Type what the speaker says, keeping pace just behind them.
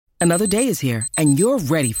Another day is here, and you're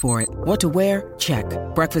ready for it. What to wear? Check.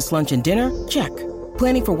 Breakfast, lunch, and dinner? Check.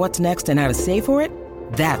 Planning for what's next and how to save for it?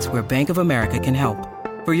 That's where Bank of America can help.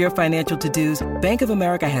 For your financial to-dos, Bank of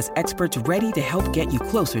America has experts ready to help get you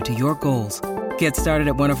closer to your goals. Get started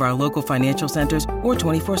at one of our local financial centers or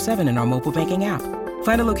 24/7 in our mobile banking app.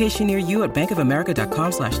 Find a location near you at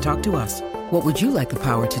bankofamerica.com/talktous. What would you like the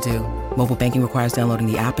power to do? Mobile banking requires downloading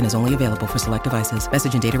the app and is only available for select devices.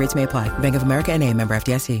 Message and data rates may apply. Bank of America N.A., member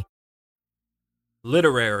FDIC.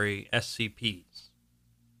 Literary SCPs.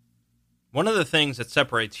 One of the things that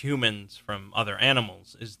separates humans from other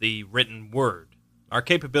animals is the written word, our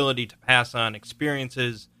capability to pass on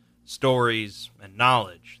experiences, stories, and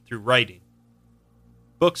knowledge through writing.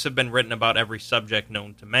 Books have been written about every subject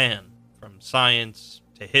known to man, from science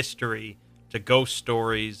to history to ghost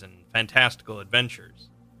stories and fantastical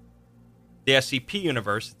adventures. The SCP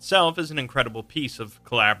universe itself is an incredible piece of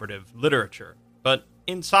collaborative literature, but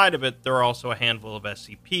inside of it there are also a handful of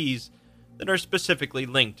SCPs that are specifically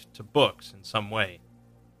linked to books in some way.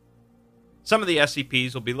 Some of the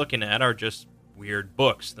SCPs we'll be looking at are just weird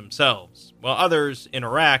books themselves, while others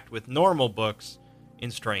interact with normal books in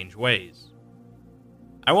strange ways.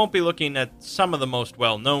 I won't be looking at some of the most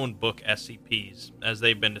well-known book SCPs, as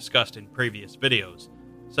they've been discussed in previous videos,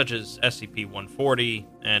 such as SCP-140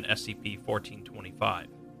 and SCP-1425.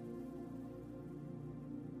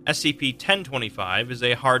 SCP-1025 is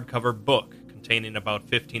a hardcover book containing about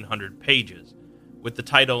 1,500 pages, with the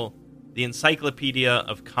title The Encyclopedia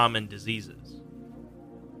of Common Diseases.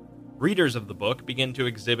 Readers of the book begin to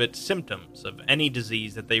exhibit symptoms of any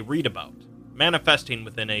disease that they read about, manifesting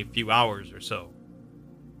within a few hours or so.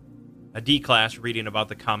 A D-class reading about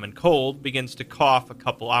the common cold begins to cough a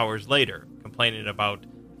couple hours later, complaining about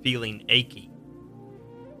feeling achy.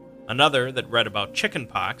 Another that read about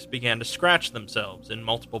chickenpox began to scratch themselves in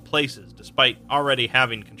multiple places despite already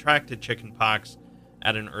having contracted chickenpox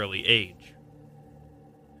at an early age.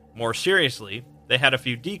 More seriously, they had a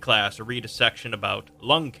few D-class read a section about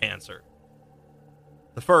lung cancer.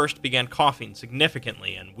 The first began coughing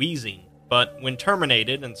significantly and wheezing, but when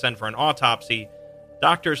terminated and sent for an autopsy,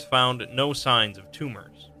 doctors found no signs of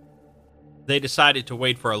tumors. They decided to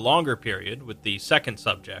wait for a longer period with the second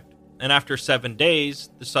subject, and after 7 days,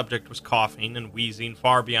 the subject was coughing and wheezing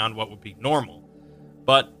far beyond what would be normal,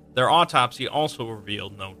 but their autopsy also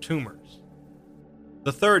revealed no tumors.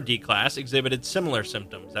 The third D-class exhibited similar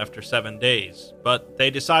symptoms after 7 days, but they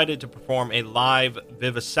decided to perform a live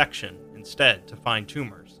vivisection instead to find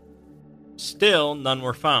tumors. Still, none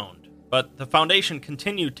were found, but the Foundation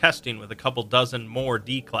continued testing with a couple dozen more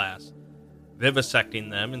D-class, vivisecting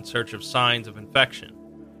them in search of signs of infection.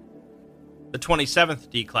 The 27th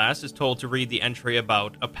D-class is told to read the entry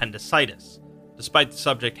about appendicitis, despite the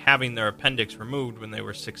subject having their appendix removed when they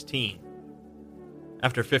were 16.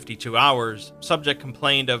 After 52 hours, subject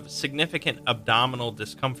complained of significant abdominal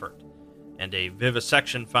discomfort, and a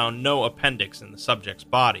vivisection found no appendix in the subject's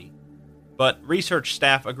body. But research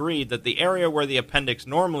staff agreed that the area where the appendix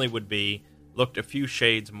normally would be looked a few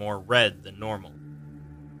shades more red than normal.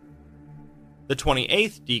 The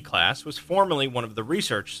 28th D-class was formerly one of the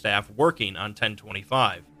research staff working on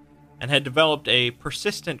 1025, and had developed a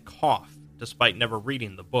persistent cough despite never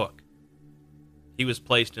reading the book. He was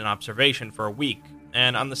placed in observation for a week,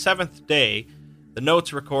 and on the 7th day, the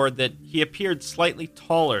notes record that he appeared slightly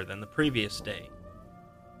taller than the previous day.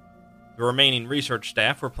 The remaining research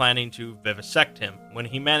staff were planning to vivisect him when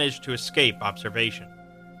he managed to escape observation.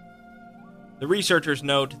 The researchers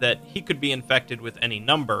note that he could be infected with any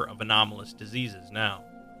number of anomalous diseases now.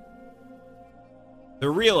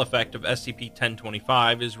 The real effect of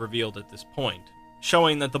SCP-1025 is revealed at this point,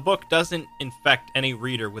 showing that the book doesn't infect any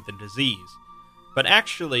reader with a disease, but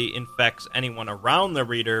actually infects anyone around the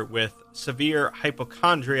reader with severe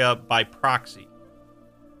hypochondria by proxy.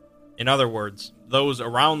 In other words, those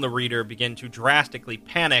around the reader begin to drastically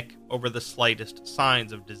panic over the slightest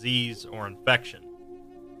signs of disease or infection.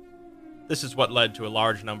 This is what led to a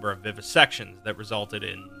large number of vivisections that resulted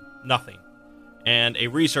in nothing, and a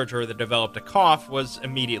researcher that developed a cough was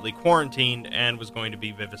immediately quarantined and was going to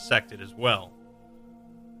be vivisected as well.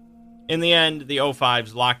 In the end, the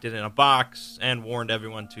O5s locked it in a box and warned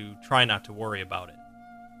everyone to try not to worry about it.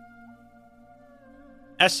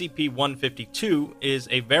 SCP-152 is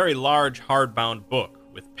a very large hardbound book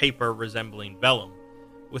with paper resembling vellum,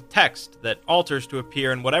 with text that alters to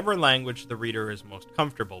appear in whatever language the reader is most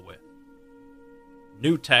comfortable with.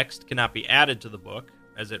 New text cannot be added to the book,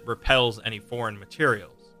 as it repels any foreign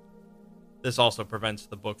materials. This also prevents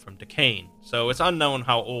the book from decaying, so it's unknown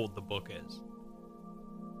how old the book is.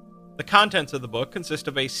 The contents of the book consist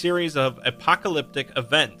of a series of apocalyptic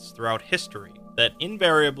events throughout history, that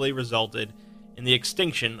invariably resulted in the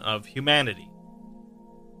extinction of humanity.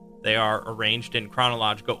 They are arranged in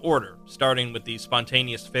chronological order, starting with the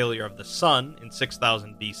spontaneous failure of the Sun in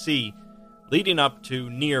 6000 BC, leading up to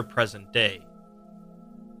near present day.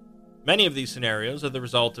 Many of these scenarios are the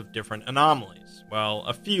result of different anomalies, while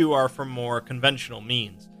a few are from more conventional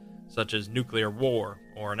means, such as nuclear war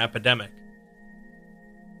or an epidemic.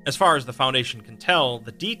 As far as the Foundation can tell,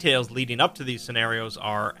 the details leading up to these scenarios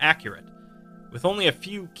are accurate, with only a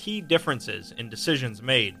few key differences in decisions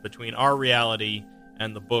made between our reality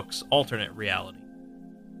and the book's alternate reality.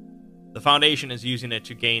 The Foundation is using it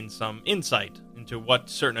to gain some insight into what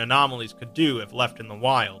certain anomalies could do if left in the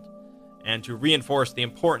wild, and to reinforce the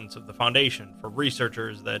importance of the Foundation for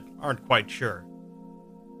researchers that aren't quite sure.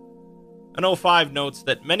 An 05 notes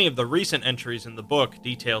that many of the recent entries in the book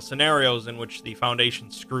detail scenarios in which the Foundation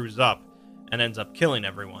screws up and ends up killing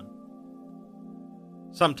everyone.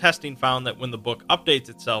 Some testing found that when the book updates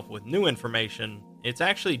itself with new information, it's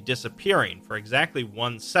actually disappearing for exactly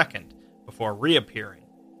 1 second before reappearing.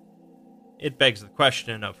 It begs the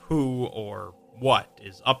question of who or what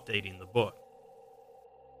is updating the book.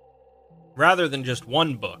 Rather than just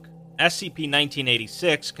one book,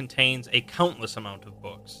 SCP-1986 contains a countless amount of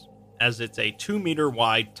books, as it's a 2-meter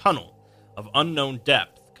wide tunnel of unknown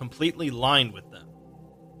depth completely lined with them.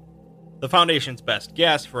 The Foundation's best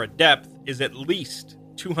guess for a depth is at least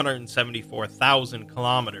 274,000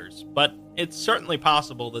 kilometers, but it's certainly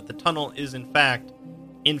possible that the tunnel is in fact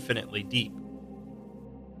infinitely deep.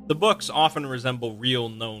 The books often resemble real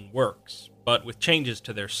known works, but with changes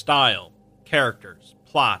to their style, characters,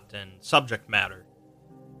 plot, and subject matter.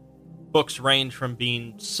 Books range from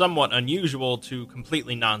being somewhat unusual to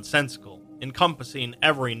completely nonsensical, encompassing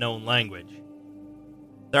every known language.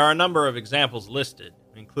 There are a number of examples listed,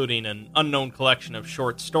 including an unknown collection of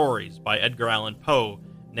short stories by Edgar Allan Poe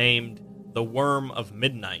named The Worm of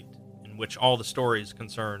Midnight, in which all the stories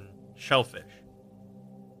concern shellfish.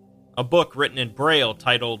 A book written in Braille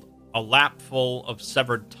titled A Lapful of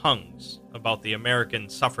Severed Tongues, about the American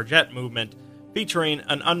suffragette movement, featuring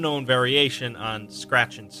an unknown variation on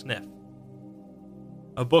scratch and sniff.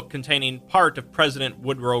 A book containing part of President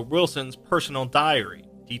Woodrow Wilson's personal diary,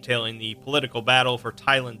 detailing the political battle for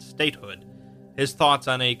Thailand's statehood, his thoughts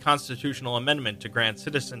on a constitutional amendment to grant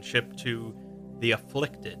citizenship to the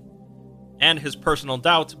afflicted, and his personal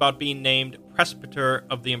doubts about being named Presbyter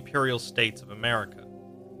of the Imperial States of America.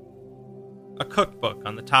 A cookbook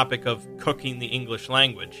on the topic of cooking the English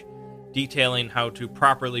language, detailing how to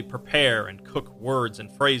properly prepare and cook words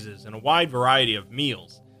and phrases in a wide variety of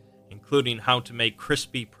meals, including how to make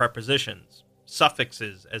crispy prepositions,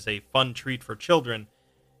 suffixes as a fun treat for children,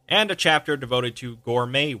 and a chapter devoted to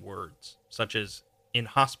gourmet words, such as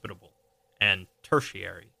inhospitable and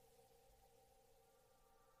tertiary.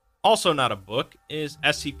 Also not a book is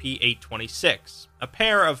SCP-826, a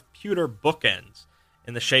pair of pewter bookends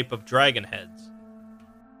in the shape of dragon heads.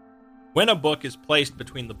 When a book is placed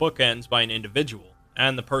between the bookends by an individual,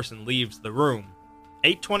 and the person leaves the room,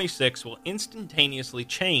 826 will instantaneously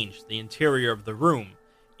change the interior of the room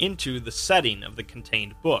into the setting of the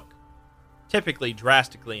contained book, typically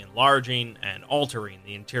drastically enlarging and altering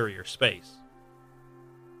the interior space.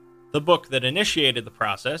 The book that initiated the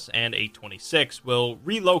process, and 826, will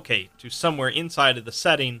relocate to somewhere inside of the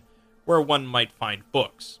setting where one might find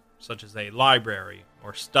books, such as a library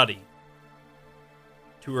or study.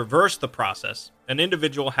 To reverse the process, an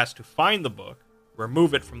individual has to find the book,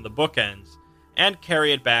 remove it from the bookends, and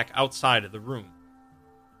carry it back outside of the room.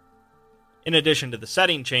 In addition to the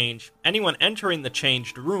setting change, anyone entering the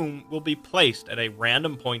changed room will be placed at a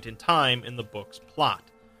random point in time in the book's plot,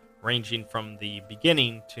 ranging from the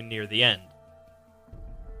beginning to near the end.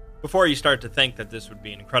 Before you start to think that this would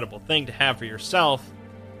be an incredible thing to have for yourself,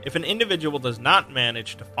 if an individual does not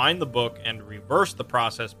manage to find the book and reverse the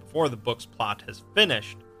process before the book's plot has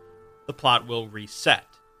finished, the plot will reset,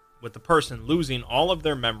 with the person losing all of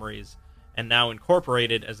their memories and now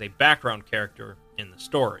incorporated as a background character in the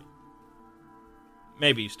story.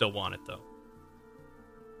 Maybe you still want it, though.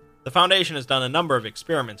 The Foundation has done a number of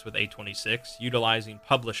experiments with 826, utilizing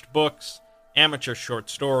published books, amateur short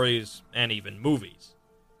stories, and even movies.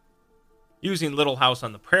 Using Little House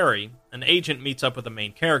on the Prairie, an agent meets up with the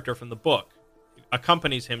main character from the book,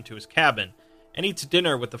 accompanies him to his cabin, and eats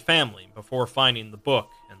dinner with the family before finding the book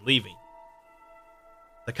and leaving.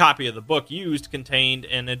 The copy of the book used contained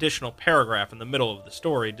an additional paragraph in the middle of the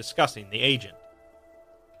story discussing the agent.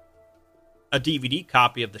 A DVD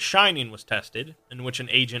copy of The Shining was tested, in which an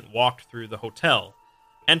agent walked through the hotel,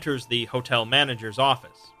 enters the hotel manager's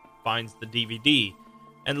office, finds the DVD,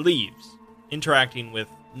 and leaves, interacting with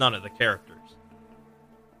none of the characters.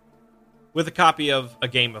 With a copy of A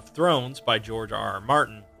Game of Thrones by George R.R.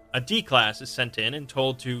 Martin, a D-Class is sent in and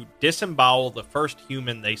told to disembowel the first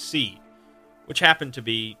human they see, which happened to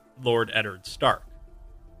be Lord Eddard Stark.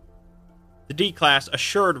 The D-Class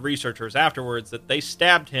assured researchers afterwards that they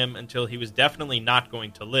stabbed him until he was definitely not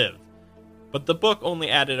going to live, but the book only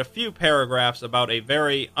added a few paragraphs about a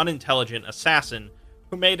very unintelligent assassin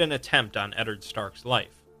who made an attempt on Eddard Stark's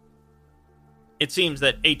life. It seems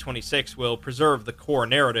that 826 will preserve the core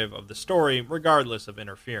narrative of the story regardless of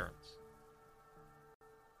interference.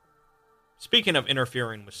 Speaking of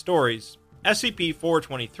interfering with stories,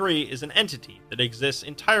 SCP-423 is an entity that exists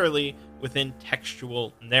entirely within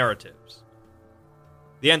textual narratives.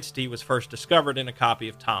 The entity was first discovered in a copy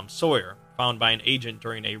of Tom Sawyer, found by an agent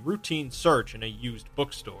during a routine search in a used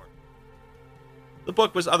bookstore. The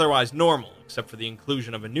book was otherwise normal, except for the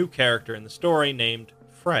inclusion of a new character in the story named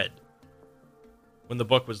Fred. When the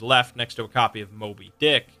book was left next to a copy of Moby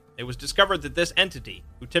Dick, it was discovered that this entity,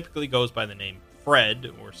 who typically goes by the name Fred,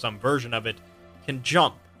 or some version of it, can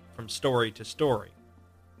jump from story to story.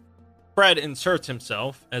 Fred inserts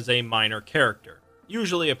himself as a minor character,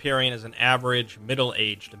 usually appearing as an average,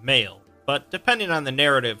 middle-aged male, but depending on the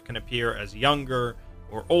narrative can appear as younger,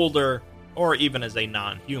 or older, or even as a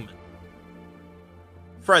non-human.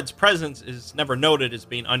 Fred's presence is never noted as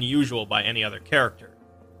being unusual by any other character.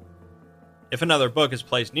 If another book is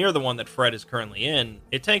placed near the one that Fred is currently in,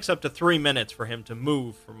 it takes up to 3 minutes for him to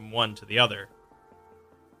move from one to the other.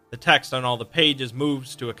 The text on all the pages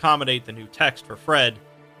moves to accommodate the new text for Fred,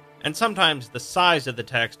 and sometimes the size of the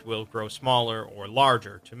text will grow smaller or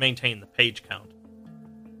larger to maintain the page count.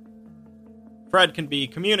 Fred can be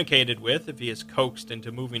communicated with if he is coaxed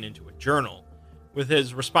into moving into a journal, with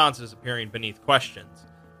his responses appearing beneath questions,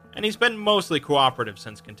 and he's been mostly cooperative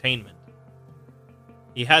since containment.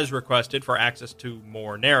 He has requested for access to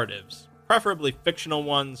more narratives, preferably fictional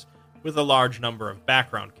ones with a large number of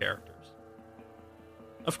background characters.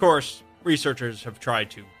 Of course, researchers have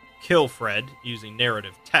tried to kill Fred using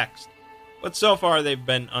narrative text, but so far they've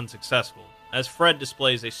been unsuccessful, as Fred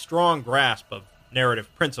displays a strong grasp of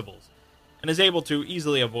narrative principles and is able to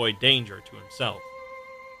easily avoid danger to himself.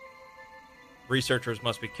 Researchers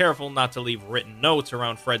must be careful not to leave written notes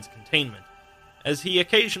around Fred's containment, as he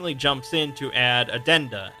occasionally jumps in to add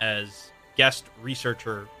addenda as guest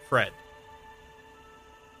researcher Fred.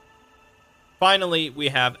 Finally, we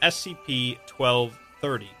have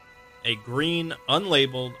SCP-1230, a green,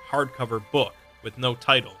 unlabeled, hardcover book with no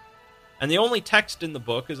title, and the only text in the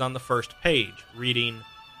book is on the first page, reading,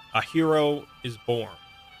 "A hero is born."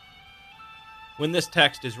 When this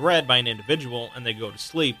text is read by an individual and they go to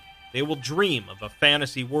sleep, they will dream of a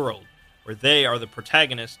fantasy world where they are the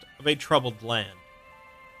protagonist of a troubled land.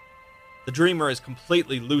 The dreamer is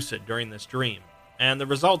completely lucid during this dream, and the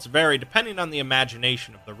results vary depending on the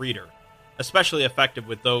imagination of the reader, especially effective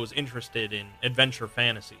with those interested in adventure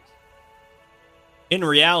fantasies. In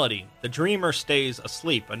reality, the dreamer stays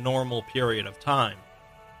asleep a normal period of time,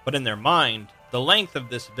 but in their mind, the length of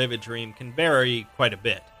this vivid dream can vary quite a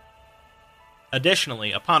bit.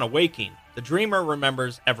 Additionally, upon awaking, the dreamer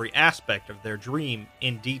remembers every aspect of their dream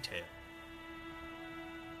in detail.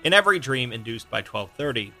 In every dream induced by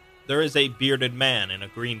 1230, there is a bearded man in a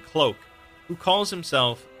green cloak who calls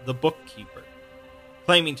himself the Bookkeeper,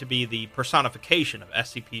 claiming to be the personification of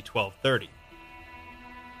SCP-1230.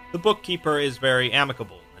 The Bookkeeper is very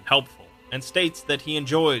amicable and helpful, and states that he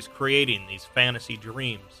enjoys creating these fantasy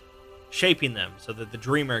dreams, shaping them so that the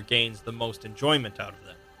dreamer gains the most enjoyment out of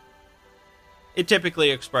them. It typically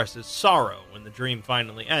expresses sorrow when the dream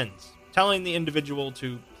finally ends, telling the individual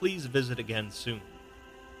to please visit again soon.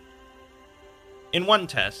 In one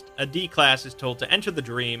test, a D-Class is told to enter the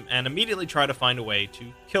dream and immediately try to find a way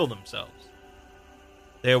to kill themselves.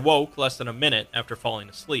 They awoke less than a minute after falling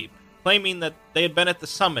asleep, claiming that they had been at the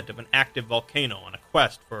summit of an active volcano on a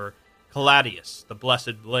quest for Caladius, the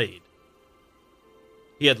Blessed Blade.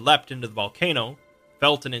 He had leapt into the volcano,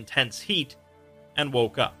 felt an intense heat, and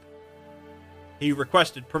woke up. He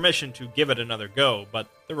requested permission to give it another go, but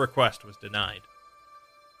the request was denied.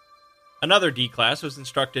 Another D-Class was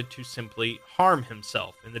instructed to simply harm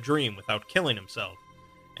himself in the dream without killing himself,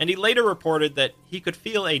 and he later reported that he could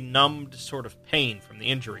feel a numbed sort of pain from the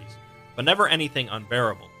injuries, but never anything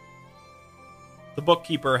unbearable. The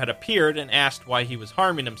Bookkeeper had appeared and asked why he was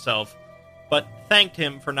harming himself, but thanked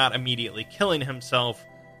him for not immediately killing himself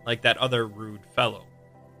like that other rude fellow.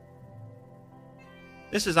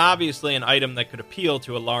 This is obviously an item that could appeal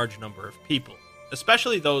to a large number of people,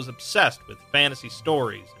 especially those obsessed with fantasy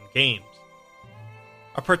stories and games.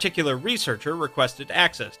 A particular researcher requested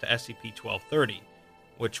access to SCP-1230,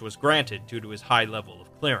 which was granted due to his high level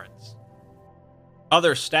of clearance.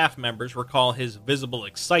 Other staff members recall his visible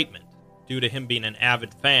excitement due to him being an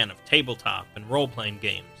avid fan of tabletop and role-playing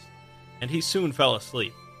games, and he soon fell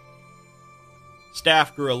asleep.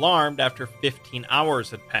 Staff grew alarmed after 15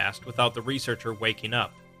 hours had passed without the researcher waking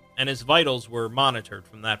up, and his vitals were monitored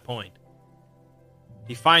from that point.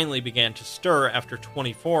 He finally began to stir after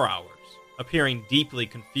 24 hours, appearing deeply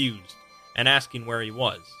confused and asking where he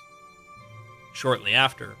was. Shortly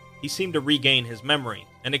after, he seemed to regain his memory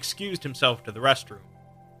and excused himself to the restroom.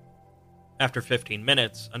 After 15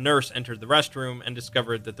 minutes, a nurse entered the restroom and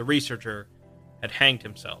discovered that the researcher had hanged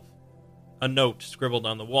himself. A note scribbled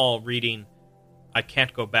on the wall reading, "I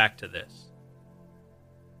can't go back to this."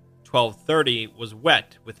 1230 was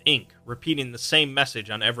wet with ink, repeating the same message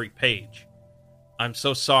on every page. "I'm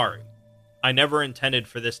so sorry. I never intended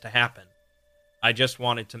for this to happen. I just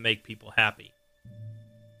wanted to make people happy."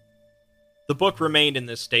 The book remained in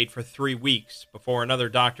this state for 3 weeks before another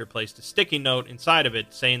doctor placed a sticky note inside of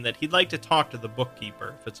it saying that he'd like to talk to the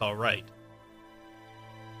bookkeeper if it's all right.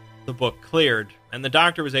 The book cleared, and the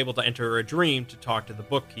doctor was able to enter a dream to talk to the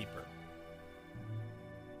bookkeeper.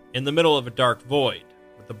 In the middle of a dark void,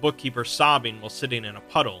 with the bookkeeper sobbing while sitting in a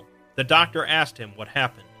puddle, the doctor asked him what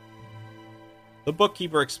happened. The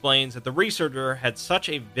bookkeeper explains that the researcher had such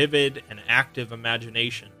a vivid and active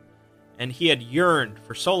imagination, and he had yearned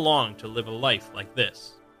for so long to live a life like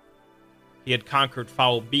this. He had conquered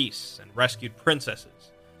foul beasts and rescued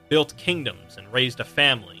princesses, built kingdoms and raised a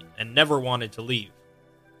family, and never wanted to leave.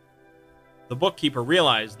 The bookkeeper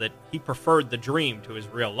realized that he preferred the dream to his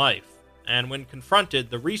real life, and when confronted,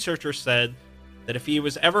 the researcher said that if he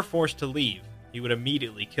was ever forced to leave, he would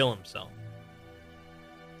immediately kill himself.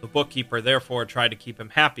 The bookkeeper therefore tried to keep him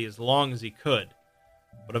happy as long as he could,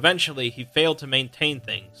 but eventually he failed to maintain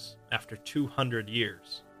things after 200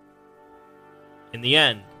 years. In the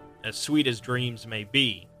end, as sweet as dreams may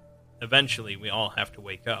be, eventually we all have to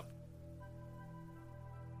wake up.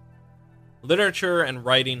 Literature and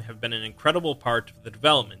writing have been an incredible part of the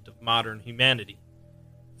development of modern humanity,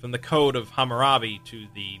 from the Code of Hammurabi to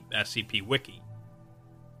the SCP Wiki.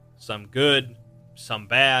 Some good, some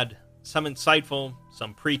bad, some insightful,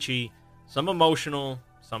 some preachy, some emotional,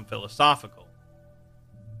 some philosophical.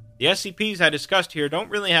 The SCPs I discussed here don't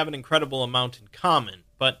really have an incredible amount in common,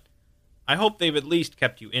 but I hope they've at least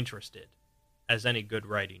kept you interested, as any good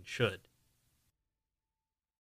writing should.